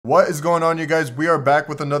What is going on, you guys? We are back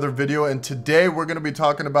with another video, and today we're going to be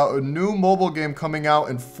talking about a new mobile game coming out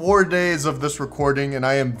in 4 days of this recording, and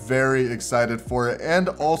I am very excited for it and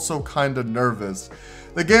also kind of nervous.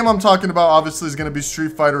 The game I'm talking about obviously is going to be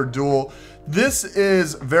Street Fighter Duel. This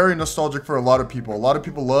is very nostalgic for a lot of people. A lot of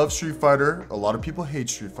people love Street Fighter. A lot of people hate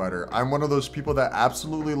Street Fighter. I'm one of those people that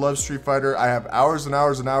absolutely love Street Fighter. I have hours and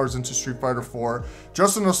hours and hours into Street Fighter 4.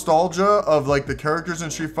 Just the nostalgia of like the characters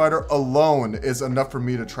in Street Fighter alone is enough for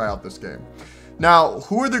me to try out this game. Now,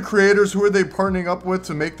 who are the creators? Who are they partnering up with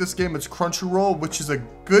to make this game? It's Crunchyroll, which is a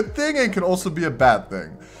good thing and can also be a bad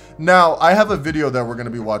thing. Now, I have a video that we're going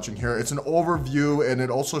to be watching here. It's an overview and it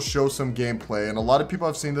also shows some gameplay, and a lot of people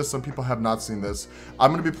have seen this, some people have not seen this.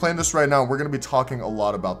 I'm going to be playing this right now. We're going to be talking a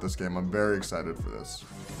lot about this game. I'm very excited for this.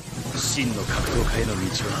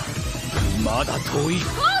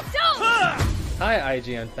 Hi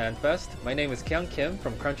IGN FanFest, my name is Kyung Kim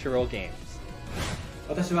from Crunchyroll Games.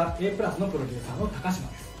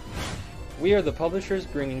 We are the publishers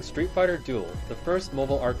bringing Street Fighter Duel, the first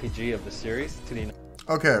mobile RPG of the series, to the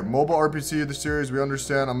Okay, mobile RPG of the series, we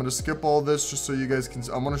understand. I'm going to skip all this just so you guys can...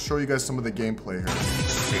 I'm going to show you guys some of the gameplay here.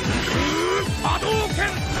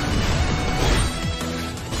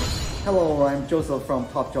 Hello, I'm Joseph from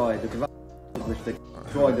Top Joy, the developer of the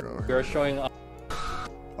Joy. We are showing...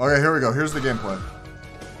 Okay, here we go. Here's the gameplay.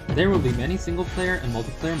 There will be many single-player and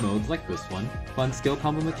multiplayer modes like this one, fun skill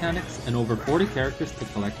combo mechanics, and over 40 characters to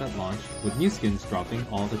collect at launch, with new skins dropping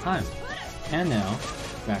all the time. And now,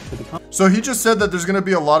 back to the So he just said that there's going to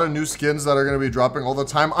be a lot of new skins that are going to be dropping all the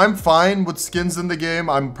time. I'm fine with skins in the game.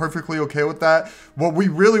 I'm perfectly okay with that. What we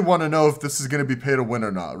really want to know if this is going to be pay to win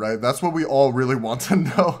or not, right? That's what we all really want to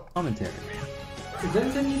know. commentary.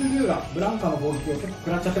 前線にいる竜がブランカの攻撃を結構食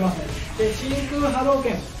らっちゃってますね。で、真空波動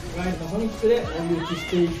拳、いわゆるソニックで追い打ちし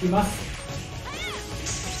ていきます。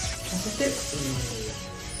そして、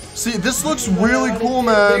See, this looks really cool,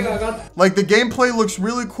 man. Like, the gameplay looks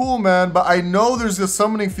really cool, man, but I know there's a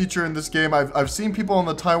summoning feature in this game. I've seen people on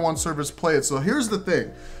the Taiwan servers play it. So here's the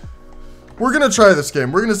thing. We're gonna try this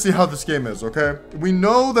game. We're gonna see how this game is, okay? We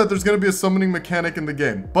know that there's gonna be a summoning mechanic in the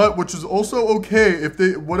game, but which is also okay if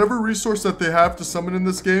they, whatever resource that they have to summon in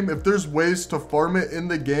this game, if there's ways to farm it in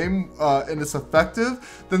the game and it's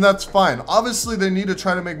effective, then that's fine. Obviously, they need to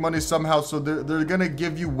try to make money somehow, so they're gonna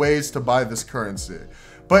give you ways to buy this currency.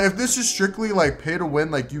 But if this is strictly like pay to win,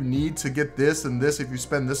 like you need to get this and this if you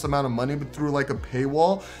spend this amount of money through like a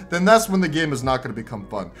paywall, then that's when the game is not going to become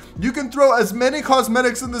fun. You can throw as many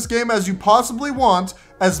cosmetics in this game as you possibly want,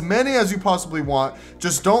 as many as you possibly want.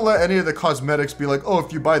 Just don't let any of the cosmetics be like, oh,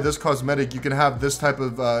 if you buy this cosmetic, you can have this type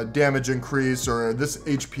of damage increase or this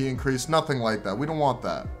HP increase. Nothing like that. We don't want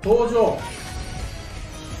that.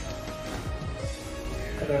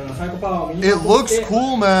 It looks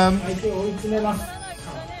cool, man.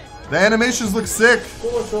 The animations look sick.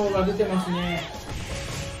 交渉が出てますね。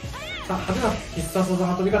さあ、派手な必殺技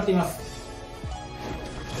が飛び交っています。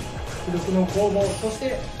記録の攻防、そし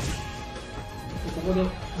てここで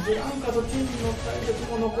ブランカとチンの体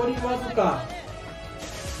力も残りわずか。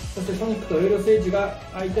そしてソニックとエールセージが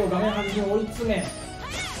相手を画面端に追い詰め、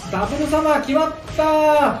ダブルサマー決まっ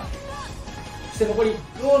た。そして残り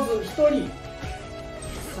ローズ1人。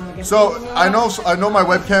So I know my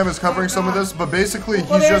webcam is covering some of this, but basically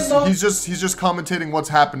he's just commentating what's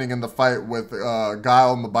happening in the fight with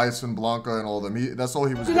Guile, Bison, Blanca, and all of them. That's all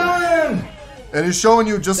he was doing. And he's showing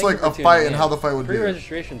you just like a fight and how the fight would be.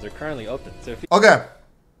 Pre-registrations are currently open. So if okay.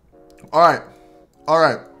 All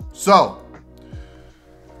right. So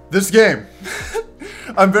this game,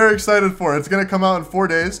 I'm very excited for it. It's gonna come out in 4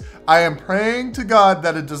 days. I am praying to God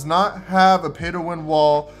that it does not have a pay-to-win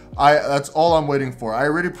wall. That's all I'm waiting for. I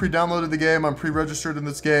already pre-downloaded the game. I'm pre-registered in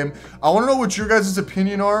this game. I want to know what your guys'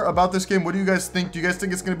 opinion are about this game. What do you guys think? Do you guys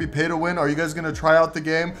think it's going to be pay to win? Are you guys going to try out the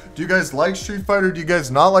game? Do you guys like Street Fighter? Do you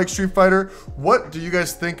guys not like Street Fighter? What do you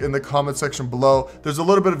guys think in the comment section below? There's a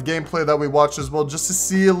little bit of gameplay that we watched as well, just to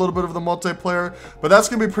see a little bit of the multiplayer. But that's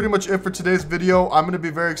going to be pretty much it for today's video. I'm going to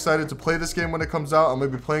be very excited to play this game when it comes out. I'm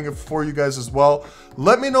going to be playing it for you guys as well.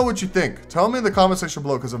 Let me know what you think. Tell me in the comment section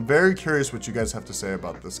below, because I'm very curious what you guys have to say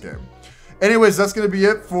about this game. Anyways, that's going to be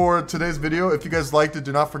it for today's video. If you guys liked it,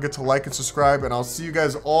 do not forget to like and subscribe, and I'll see you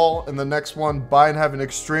guys all in the next one. Bye and have an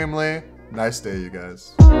extremely nice day, you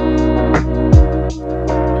guys.